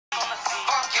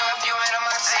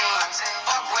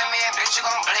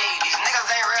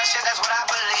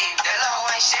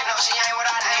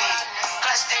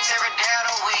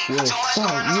Yes,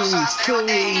 fuck you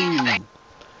too.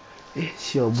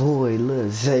 It's your boy Lil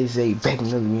Zay back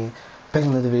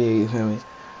another video, you feel me?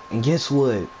 And guess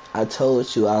what? I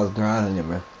told you I was grinding,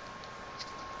 bro.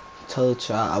 Told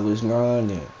y'all I was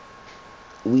grinding.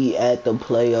 We at the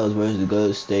playoffs versus the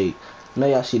Golden State. I know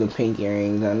y'all see the pink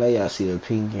earrings. I know y'all see the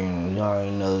pink earrings. Y'all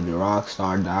already know the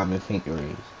Rockstar Diamond pink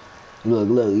earrings.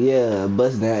 Look, yeah,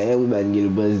 bust down. And we about to get a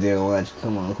bust down. Watch.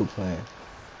 Come on, quit playing.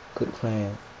 Quit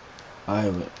playing.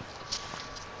 Alright, but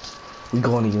we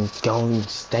going against Golden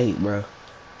State, bro.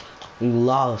 We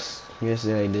lost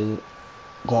yesterday, dude.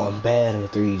 Going bad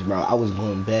at threes, bro. I was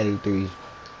going bad at threes.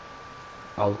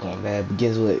 I was going bad, but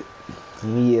guess what?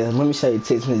 Yeah, let me show you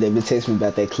text message. They been texting me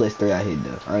about that clutch 3 I hit,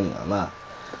 though. I ain't gonna lie.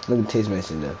 Look at text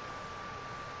message, though.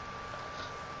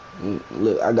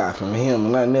 Look, I got from him,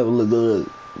 and I never look.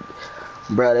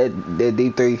 Bro, that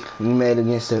D3 we made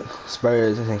against the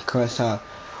Spurs in crunch time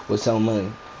with some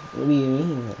money. What do you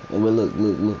mean? But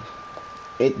look.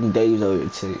 Anthony Davis over here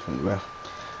text me, bro.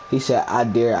 He said,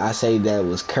 I say that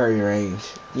was Curry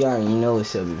range. You already know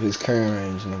it's up if it's Curry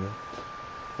range, nigga.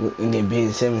 And then Ben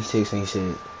 7-6, and he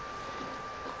said,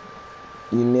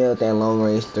 you nailed that long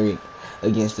range 3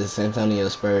 against the San Antonio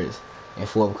Spurs in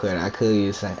 4th quarter.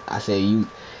 I said,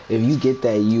 if you get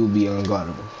that, you'll be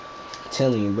unguardable. I'm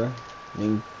telling you, bro. I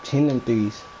mean, 10 them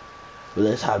threes. But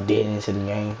let's hop dead into the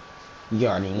game. You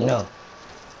already know.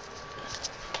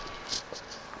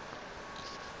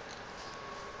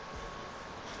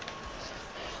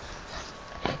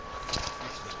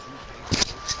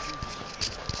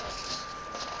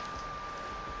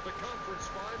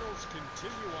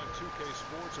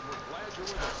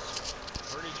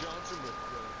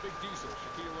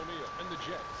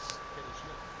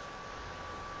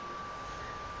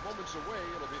 Moments away,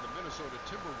 it'll be the Minnesota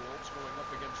Timberwolves going up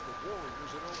against the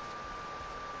Warriors at home.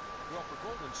 Well, for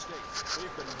Golden State,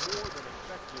 they've been more than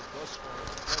effective thus far in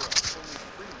the playoffs. Only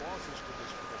 3 losses to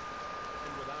this point.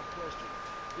 And without question,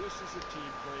 this is a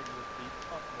team playing with the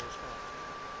utmost confidence.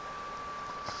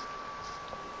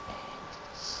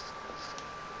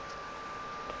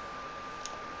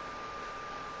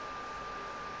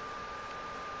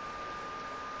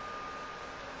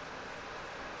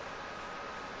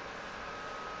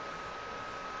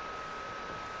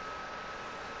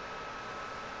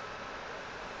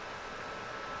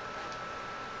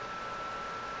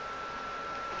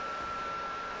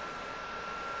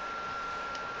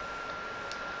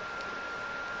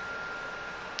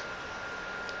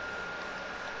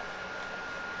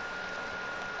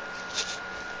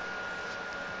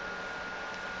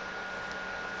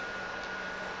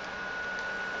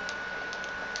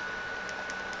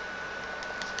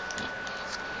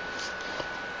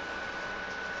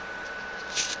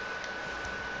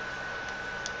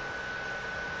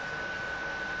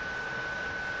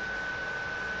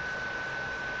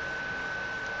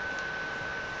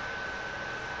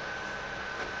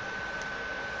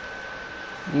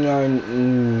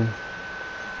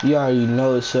 You already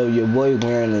know it's up. Your boy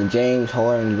wearing the James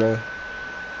Harden, bro.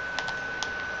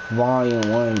 Volume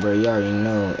 1, bro. You already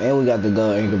know. And we got the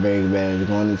gold ankle break badge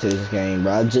going into this game,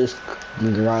 bro. I just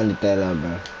grinded that up,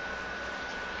 bro.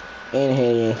 And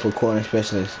head in for corner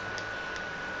specialist.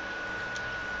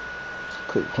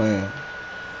 Quit playing.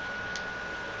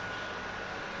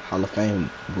 Hall of Fame,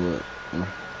 but.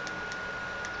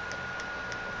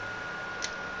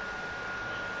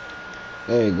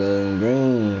 There you go,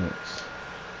 greens.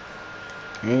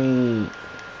 Green.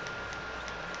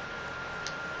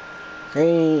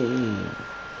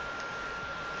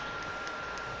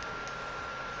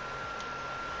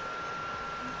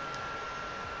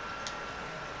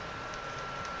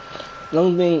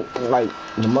 Long thing, like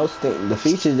the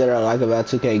features that I like about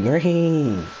 2K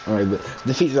green. Alright, but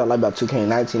the features I like about 2K19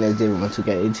 that's different from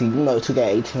 2K18. You know,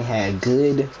 2K18 had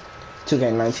good.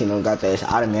 2K19 don't got that. It's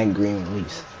automatic green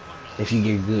release. If you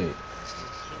get good.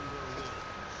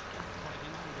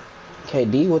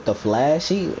 KD with the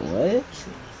flashy? What?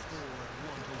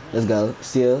 Let's go.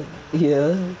 Still.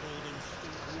 Yeah.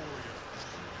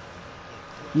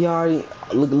 You already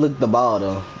look the ball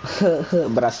though.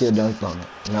 But I still dunked on it.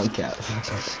 No cap.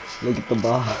 Look at the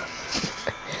ball.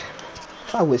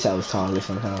 I wish I was taller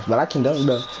sometimes. But I can dunk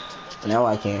though. Now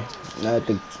I can. Now I have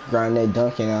to grind that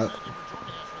dunking out.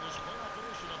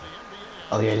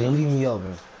 Oh yeah, they leave me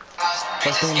open.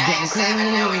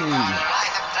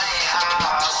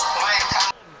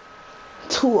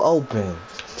 Too open.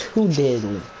 Too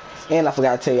deadly. And I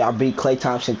forgot to tell you, I beat Klay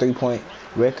Thompson 3-point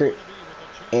record.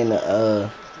 And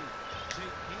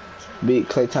beat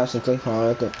Klay Thompson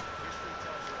 3-point record.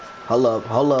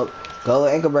 Hold up. Go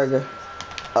ankle breaker.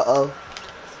 Uh-oh.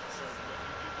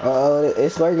 Oh,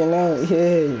 it's working now.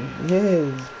 Yeah,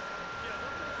 yeah.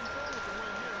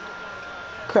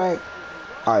 Crack.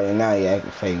 Oh yeah, now you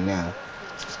acting fake now.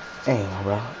 Damn,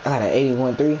 bro. I got an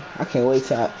 81-3. I can't wait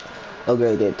till I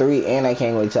upgrade that 3, and I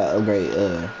can't wait till I upgrade.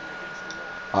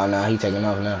 Oh no, he taking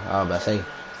off now. I was about to say.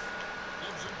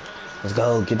 Let's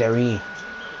go, get that read.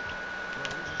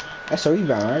 That's a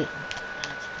rebound, right?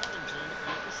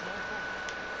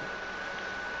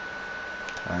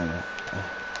 I know.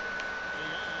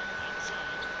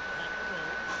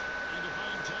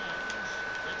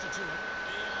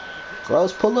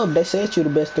 Gross, pull up. They said you the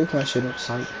best 3-point shooter.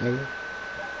 Psych, nigga.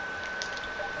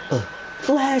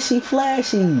 Flashy,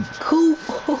 flashy. Cool.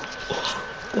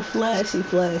 The flashy,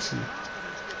 flashy.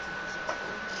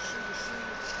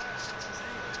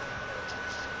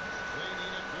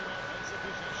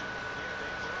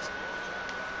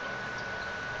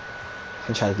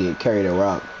 I'm trying to get carried a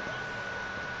rock.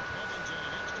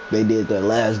 They did that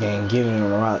last game, giving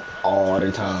him a rock all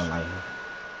the time. Like,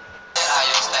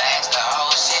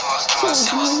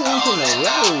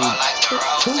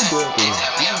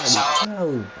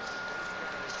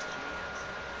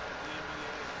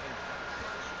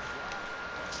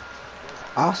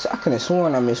 I could have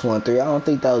sworn I missed 1-3. I don't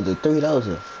think that was a 3. That was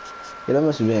a. Yeah, that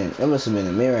must have been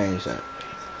a mid-range shot.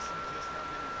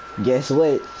 Guess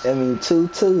what? I mean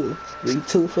 2-2. We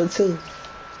 2 for 2.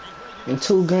 And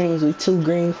 2 greens. We 2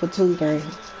 green for 2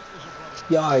 greens.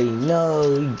 Y'all already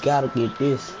know we gotta get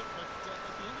this.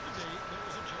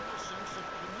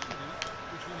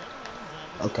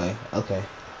 Okay, okay.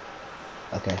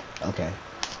 Okay, okay.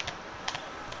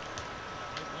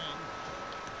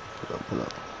 Pull up, pull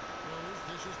up.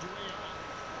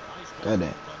 Got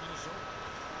that.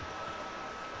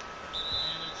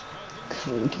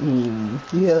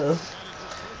 Yeah.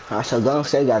 Alright, so Golden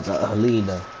State got the lead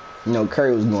though. You know,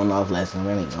 Curry was going off last time,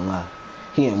 I ain't gonna lie.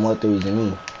 He hit more threes than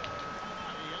me.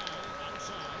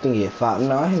 I think he hit 5.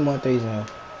 No, I hit more threes than him.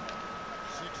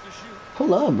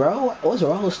 Pull up, bro. What's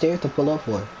wrong with stairs to pull up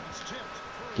for?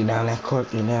 Get down that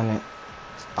court, get down that.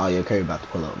 Oh yeah, Curry about to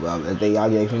pull up. Well, if y'all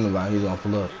gave him the ball, he's gonna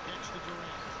pull up.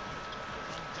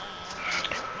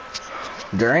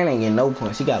 Durant ain't getting no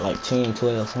points. He got like 10,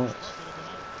 12 points.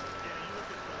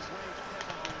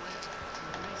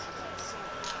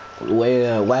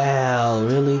 Well, wow,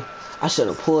 really? I should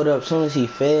have pulled up as soon as he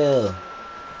fell.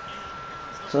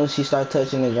 As soon as he started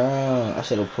touching the ground, I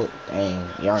should have put. Dang,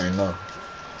 y'all already know.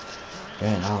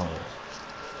 Dang, always.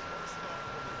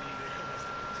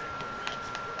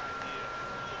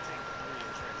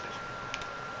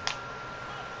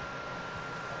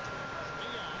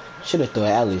 Should have threw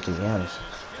an alley, to be honest.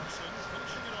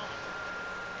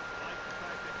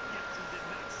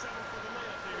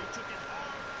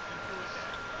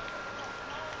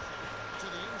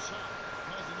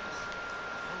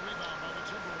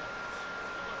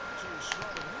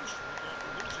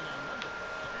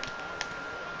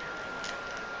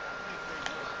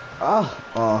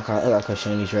 Oh, okay. I got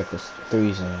shooting these reckless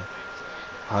threes and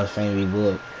Hall of Fame be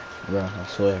good, bro. I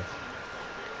swear.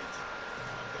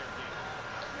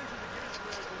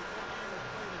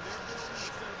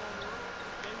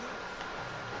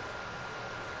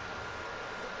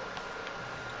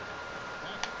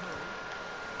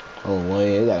 Oh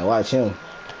boy, you gotta watch him.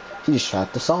 He just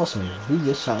tried to sauce me. He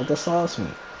just tried to sauce me.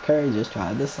 Curry just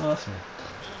tried to sauce me.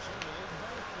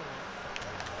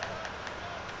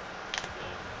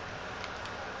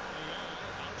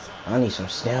 I need some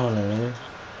stamina, man.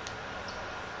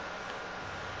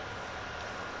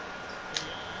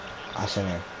 I seen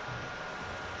her.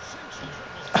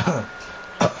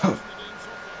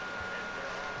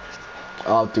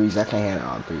 All threes, I can't handle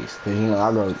all threes. Cause you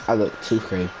know I go too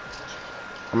crazy.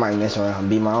 I might mess around and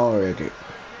beat my own record.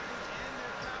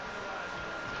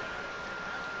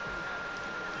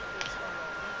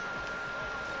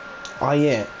 Oh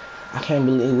yeah, I can't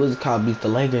believe what's it called beat the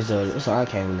Lakers though. That's what I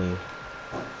can't believe.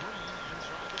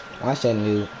 Watch that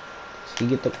dude. He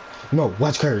get the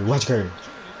watch Curry, watch Curry.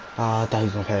 Oh, I thought he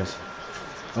was gonna pass.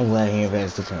 I'm glad he didn't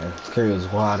pass to Curry. Curry was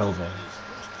wide open.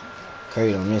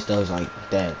 Curry don't miss those like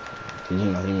that. Cause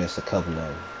you know he missed a couple of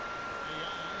them.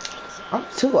 I'm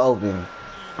too open.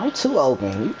 I'm too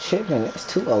open. You tripping? That's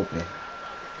too open.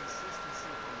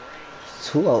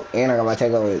 Too open. And I got my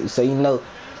take over. So you know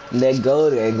that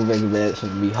goal to Aggravated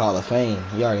should be Hall of Fame.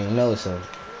 You already know so.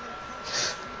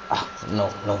 Oh, no.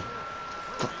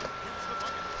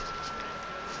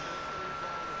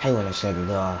 Hey when they shake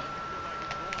it off.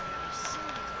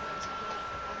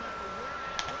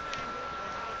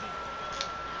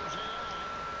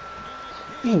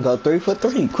 You can go 3 for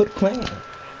 3. Quit playing.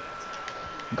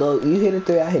 Go, you hit a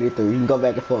 3, I hit a 3. You can go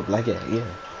back and forth like that, yeah.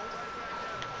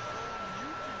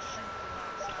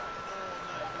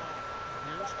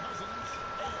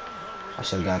 I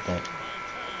should have got that.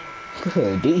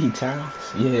 Good D times.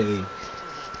 Yeah.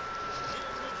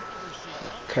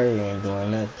 Curry ain't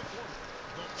doing nothing.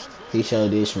 He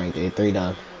showed this right there,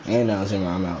 $3. And that was in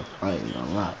my mouth. I ain't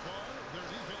gonna lie.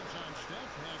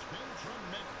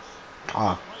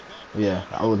 Ah, yeah,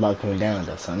 I was about to come down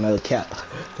though, so another cap.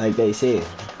 Like they said,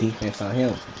 defense on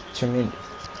him, tremendous.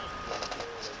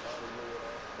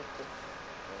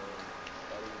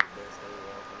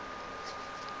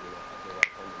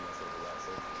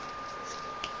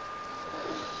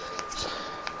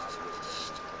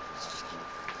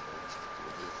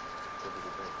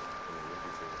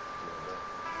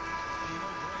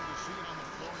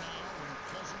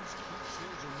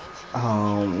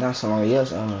 Not somebody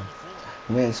else,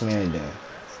 Vince Man done.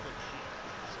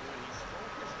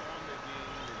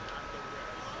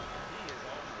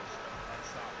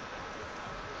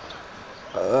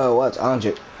 What's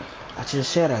Andre? I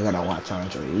just said I gotta watch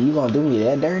Andre. You gonna do me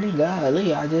that dirty?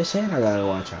 Golly, I just said I gotta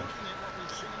watch Andre.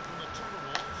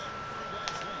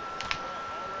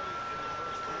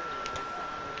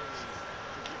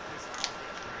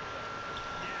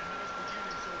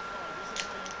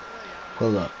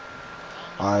 Pull up.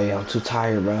 Oh yeah, I'm too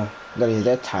tired, bro. Gotta get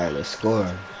that tireless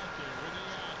scoring.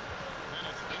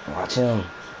 Watch him.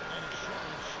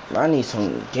 I need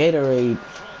some Gatorade.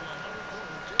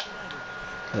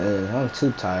 Cause I'm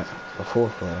too tired for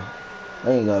fourth quarter.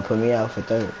 They ain't gonna put me out for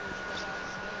third.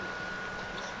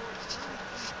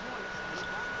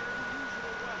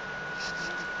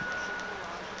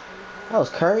 That was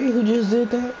Curry who just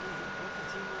did that?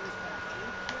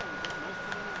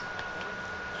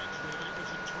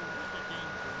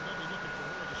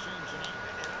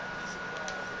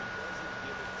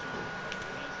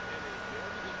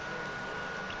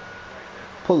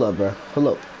 Pull up, bro. Pull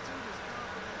up.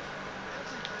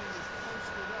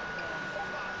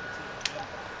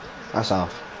 That's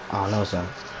off. Oh, no, sir.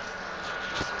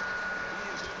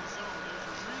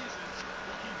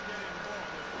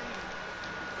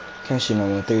 Can't shoot no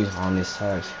more threes on this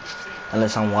side.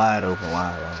 Unless I'm wide open,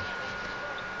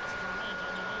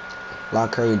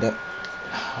 Lock Curry.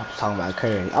 I'm talking about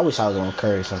Curry. I wish I was on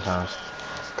Curry sometimes.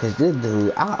 Cause this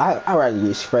dude, I rather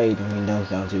get sprayed than he dunks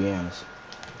down, to be honest.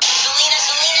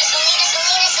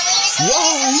 Yo,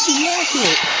 you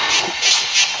lacking?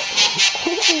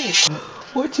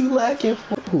 What you lacking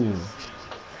for?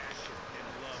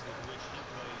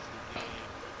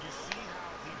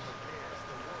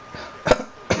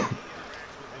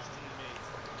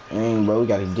 Dang, bro, we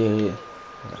gotta get it.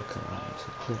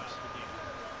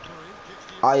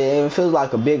 Oh yeah, it feels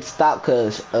like a big stop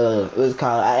cause it was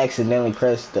called. I accidentally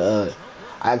pressed the.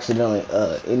 I accidentally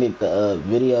ended the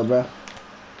video, bro.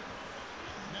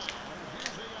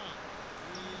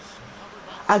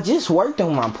 I just worked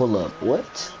on my pull up.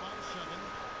 What?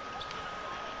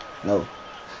 No,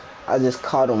 I just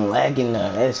caught him lagging.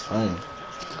 That's funny.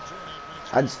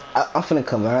 I'm finna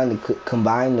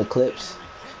combine the clips.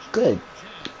 Good.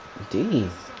 D.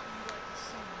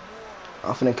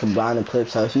 I'm finna combine the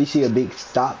clips. So if you see a big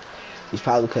stop, it's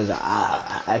probably because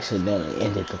I accidentally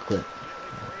ended the clip.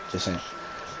 Just saying.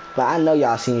 But I know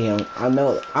y'all seen him. I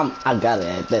gotta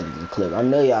add that in the clip. I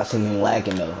know y'all seen him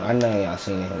lacking though. I know y'all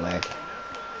seen him lacking.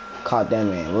 Caught that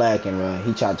man lacking, bro.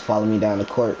 He tried to follow me down the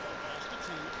court.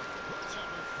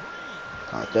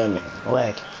 Caught that man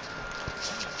lacking.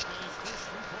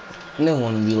 You don't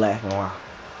want to be lacking while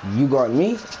you guard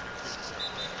me.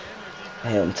 I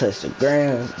had him touch the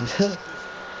ground.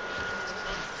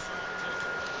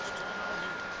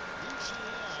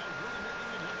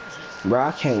 Bro,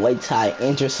 I can't wait till I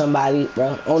injure somebody,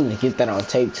 bro. I want to get that on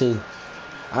tape too.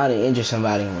 I want to injure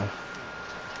somebody, bro.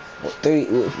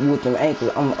 With them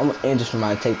ankles, I'm gonna injure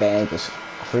somebody, take their ankles.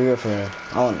 For real, for real.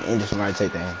 I want to injure somebody,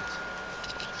 take their ankles.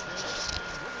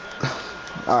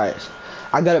 Alright.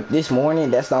 I got up this morning.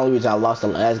 That's the only reason I lost the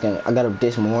last game. I got up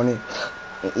this morning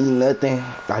and eat nothing.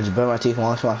 I just brushed my teeth,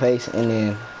 washed my face, and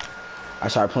then I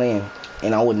started playing.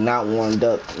 And I was not warmed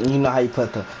up. You know how you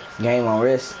put the game on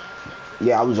rest?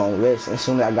 Yeah, I was on rest. As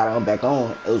soon as I got on back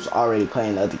on, it was already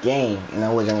playing the other game, and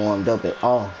I wasn't warmed up at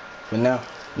all. But now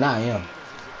I am.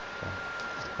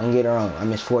 Don't get it wrong. I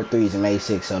missed 4 threes and made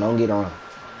 6, so don't get it wrong.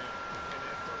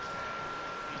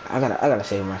 I gotta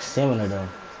save my stamina though.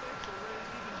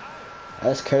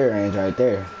 That's Curry range right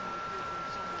there,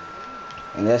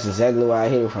 and that's exactly where I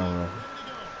hit it from.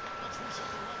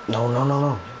 Bro.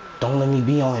 No. Don't let me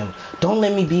be on him. Don't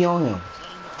let me be on him.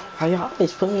 How y'all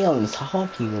always put me on this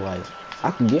hockey like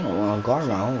I can get on guard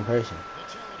my own person.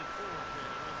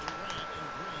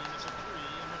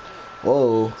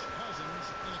 Whoa.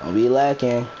 Don't be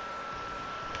lacking.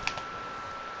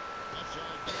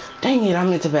 Dang it, I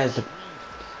meant to pass the...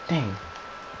 Dang.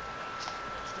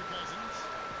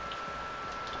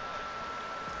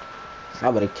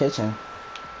 I better catch him.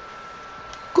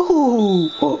 Go!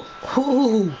 Oh,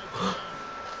 oh.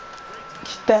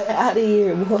 Get that out of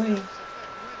here, boy.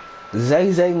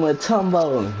 Zay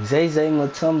Mutombo. Zay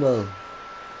Mutombo.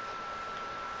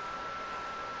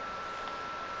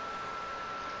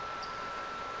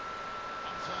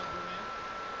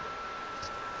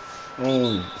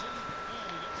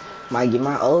 Might get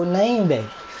my old name back.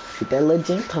 Get that little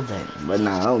gentle back. But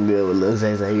nah, I'm good with Lil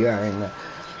Zay. You already know.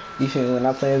 You feel me? When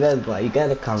I play basketball, you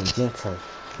gotta call me gentle.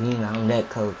 You know, I'm that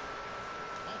coach.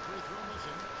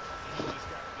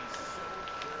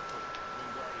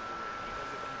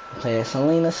 Play that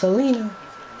Selena.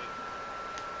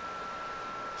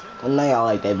 Well, now y'all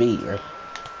like that beat, right?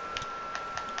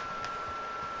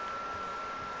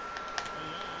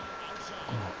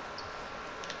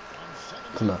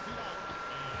 Come on.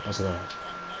 Let's go.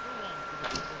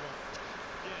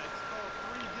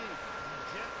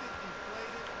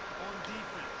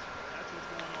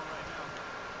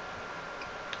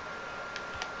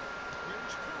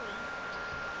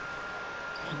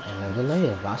 Another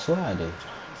layup. I swear I do.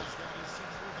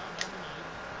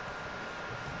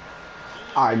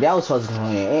 Alright, that was supposed to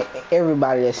win.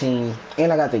 Everybody that seen me,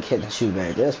 and I got the catch and shoot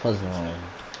back. That's supposed to win.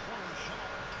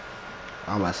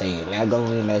 I'm not saying that gonna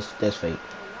win. That's fake.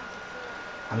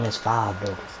 I missed 5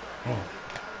 though. Damn.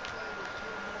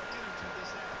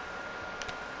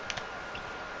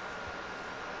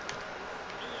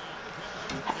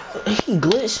 He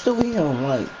glitched through him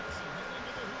like.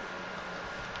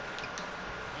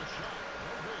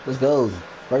 Let's go.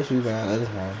 First rebound. Other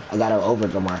man. I got to over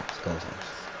the mark. Let's go.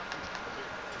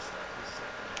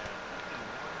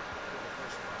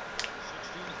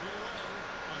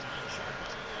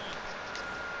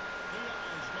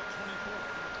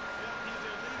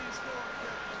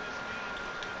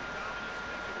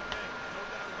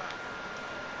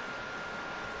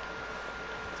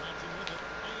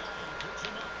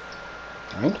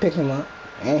 I ain't pick him up,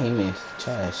 and he missed.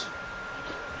 Trash.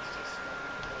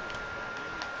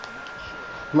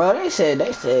 Bro, they said,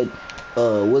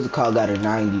 what's it called, got a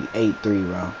 98 3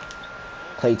 round.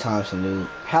 Klay Thompson, dude.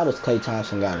 How does Klay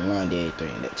Thompson got a 98 3?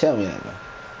 Tell me that, man.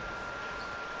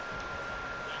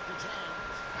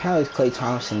 How does Klay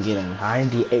Thompson get a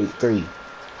 98 3?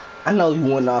 I know he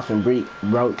went off and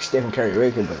broke Stephen Curry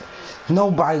record, but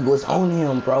nobody was on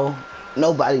him, bro.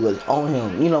 Nobody was on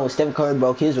him. You know, when Stephen Curry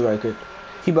broke his record,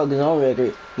 he broke his own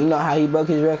record. You know how he broke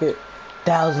his record?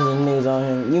 Thousands of niggas on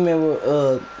him. You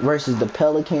remember versus the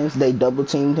Pelicans, they double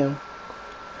teamed him.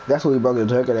 That's what he broke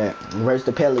his record at. Versus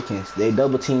the Pelicans, they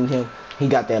double teamed him. He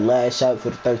got that last shot for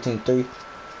the 13-3.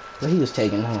 But he was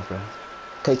taking home, bro.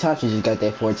 Klay Thompson just got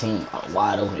that 14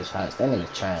 wide open his shots. That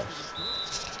nigga trash.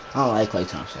 I don't like Klay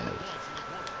Thompson.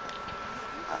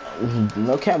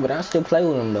 No cap, but I still play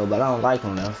with him though. But I don't like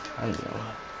him though. That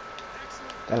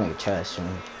nigga trash to me.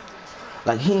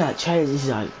 Like, he not trash. It's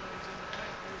like,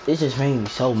 it just made me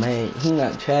so mad. He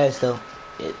not trash though.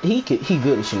 He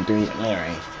good at shooting threes in mid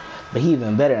range, but he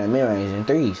even better at mid range than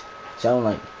threes. So I'm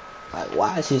like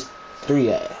why is his 3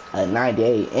 at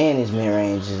 98 and his mid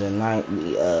range is a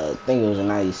 90? I think it was a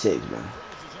 96, man.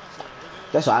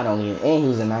 That's why I don't get. And he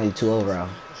was a 92 overall.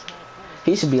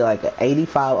 He should be like an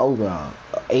 85 overall,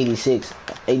 86,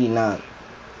 89,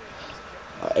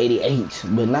 or 88,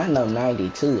 but not no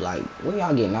 92. Like, where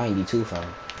y'all get 92 from?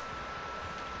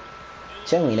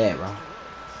 Tell me that, bro.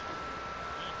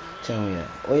 Tell me that.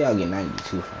 Where y'all get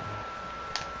 92 from?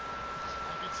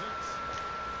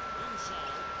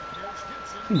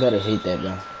 You better hit that,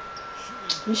 bro.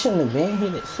 You shouldn't have been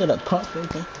hit it. Should have pumped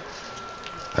it.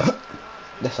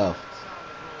 That's all.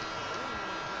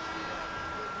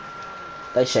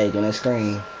 They shaking the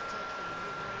screen.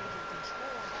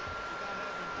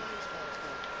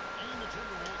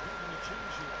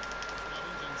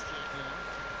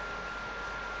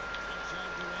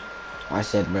 I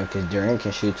said, bro, because Durant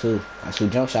can shoot too. That's who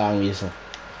jump shot I'm using.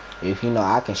 If you know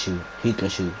I can shoot, he can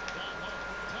shoot.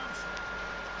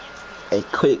 A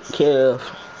quick kill.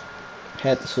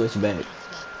 Had to switch back.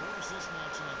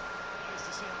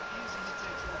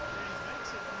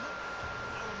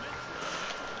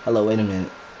 Hello, wait a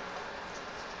minute.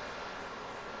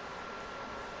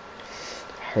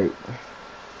 Hurt.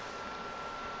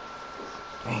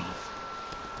 Dang.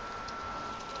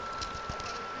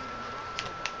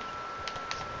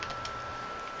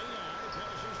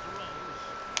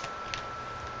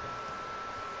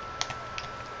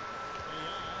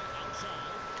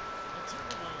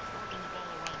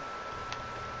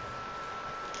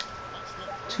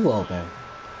 Too open.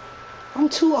 I'm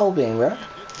too open, bro.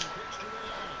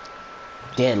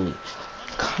 Deadly.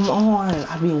 Come on.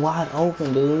 I be wide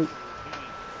open, dude.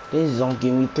 This don't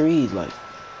give me threes, like.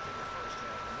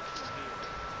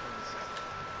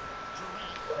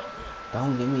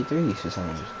 Don't give me threes for some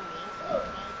reason.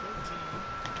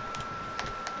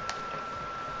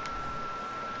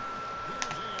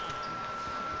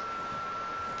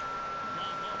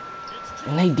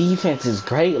 And they defense is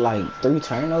great, like 3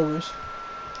 turnovers.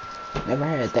 Never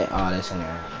had that. Oh, that's in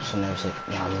there. Should never said.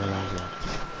 Yeah, I'm gonna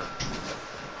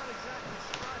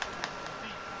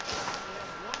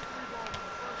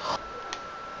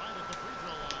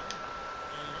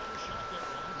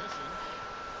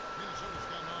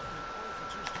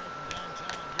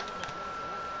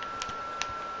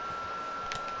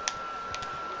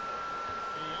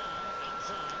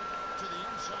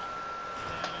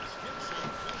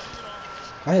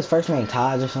Why his first name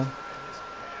Taj or something?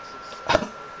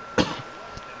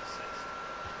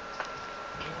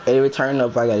 Every turn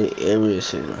up, I got it every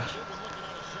shit.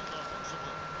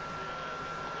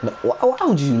 Why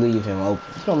would you leave him open?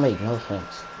 It don't make no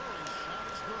sense.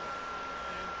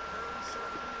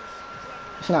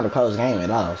 It's not a close game at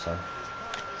all, so.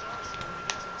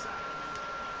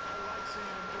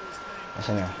 That's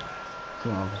in there.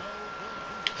 Come on.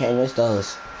 Can't miss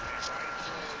those.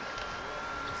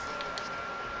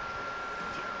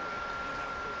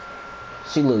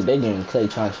 See, look, they giving Clay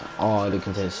Thompson all the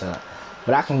contested shots.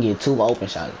 But I can get 2 open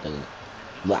shots, dude.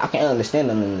 But I can't understand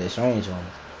them in this range one.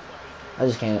 I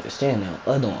just can't understand that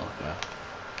other one, bro.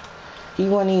 He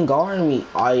wasn't even guarding me.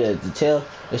 All you had to tell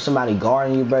if somebody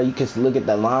guarding you, bro, you can look at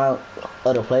the line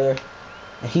of the player.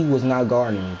 And he was not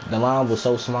guarding me. The line was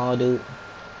so small, dude.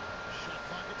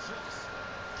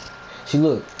 See,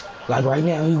 look. Like right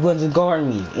now, he wasn't guarding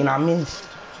me. And I missed.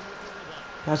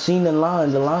 I seen the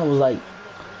line. The line was like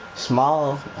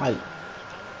small. Like,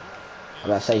 I'm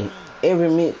about to say,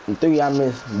 every 3 I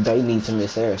miss, they need to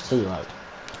miss theirs too. Like,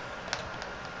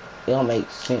 it don't make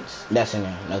sense. That's in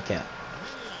there. No cap.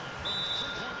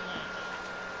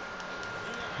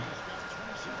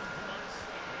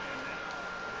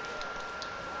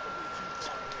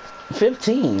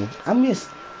 15. I missed.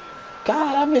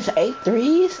 God, I missed 8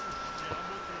 threes.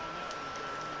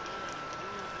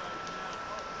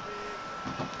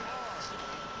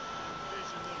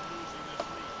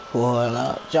 Pull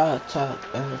up, drop top,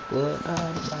 and good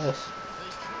nice.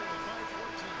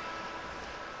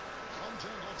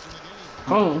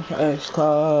 It's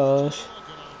close.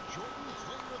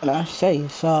 And I say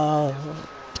so.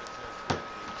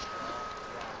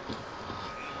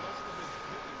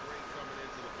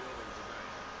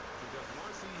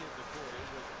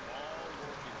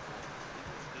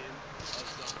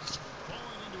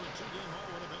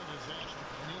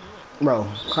 Bro,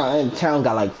 Town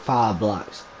got like 5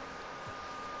 blocks.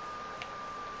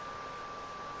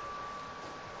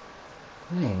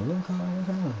 Dang, look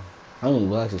how many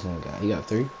blocks this nigga got? He got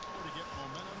 3?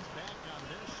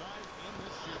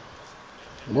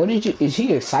 What did you? Is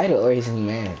he excited or is he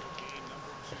mad?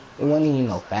 It wasn't even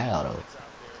no foul though.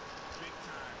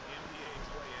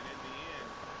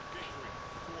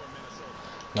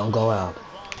 Don't go out.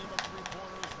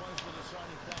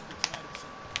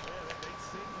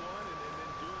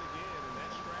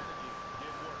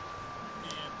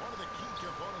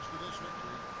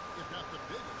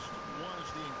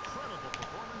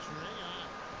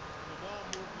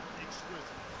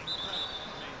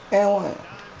 And what?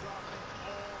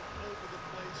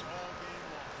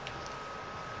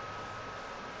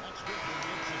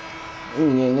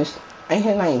 Yeah, this ain't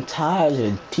his name Taj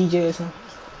or TJ or something?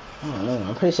 I don't know.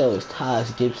 I'm pretty sure it was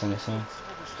Taj Gibson or something.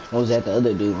 What was that the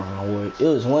other dude on the Warriors? It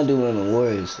was one dude on the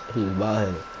Warriors who was bald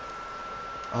headed.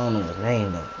 I don't know his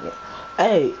name though. Yeah.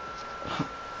 Hey,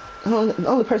 the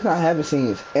only person I haven't seen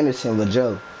is Anderson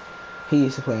Joe. He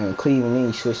used to play in Cleveland, then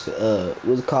he switched to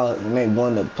what's it called? When they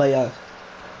won the playoffs.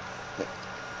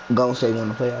 Golden State won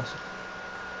the playoffs.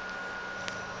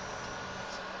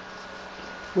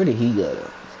 Where did he go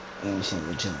though?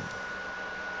 Anderson Joe.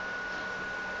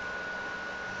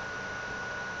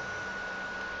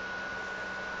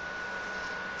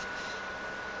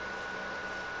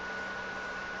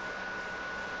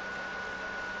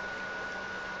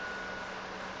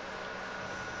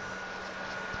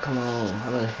 Come on,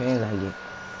 how many fans I get?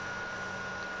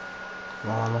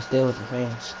 Well, I'm still with the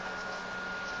fans.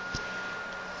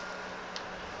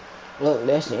 Look,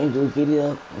 that's the end of the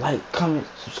video. Like, comment,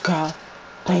 subscribe.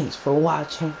 Thanks for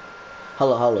watching.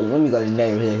 Hold on. Let me go to the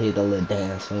neighborhood and hit the little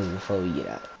dance moves before we get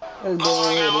out. Let's go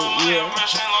ahead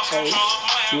lost control of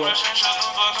my aggression. Shut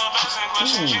the fuck up, asking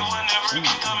questions. You would never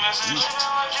get the message.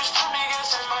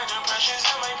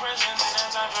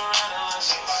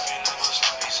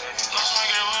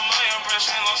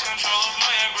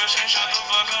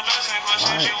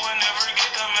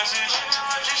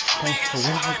 Thanks for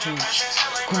watching.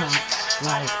 Subscribe,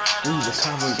 like, leave a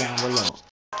comment down below.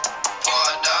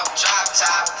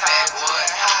 top, backwood,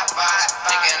 hot box,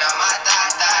 picking up my dot,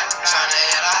 trying to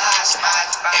hit a hot spot,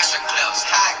 extra clips,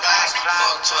 hot glass,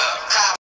 book 12, cop.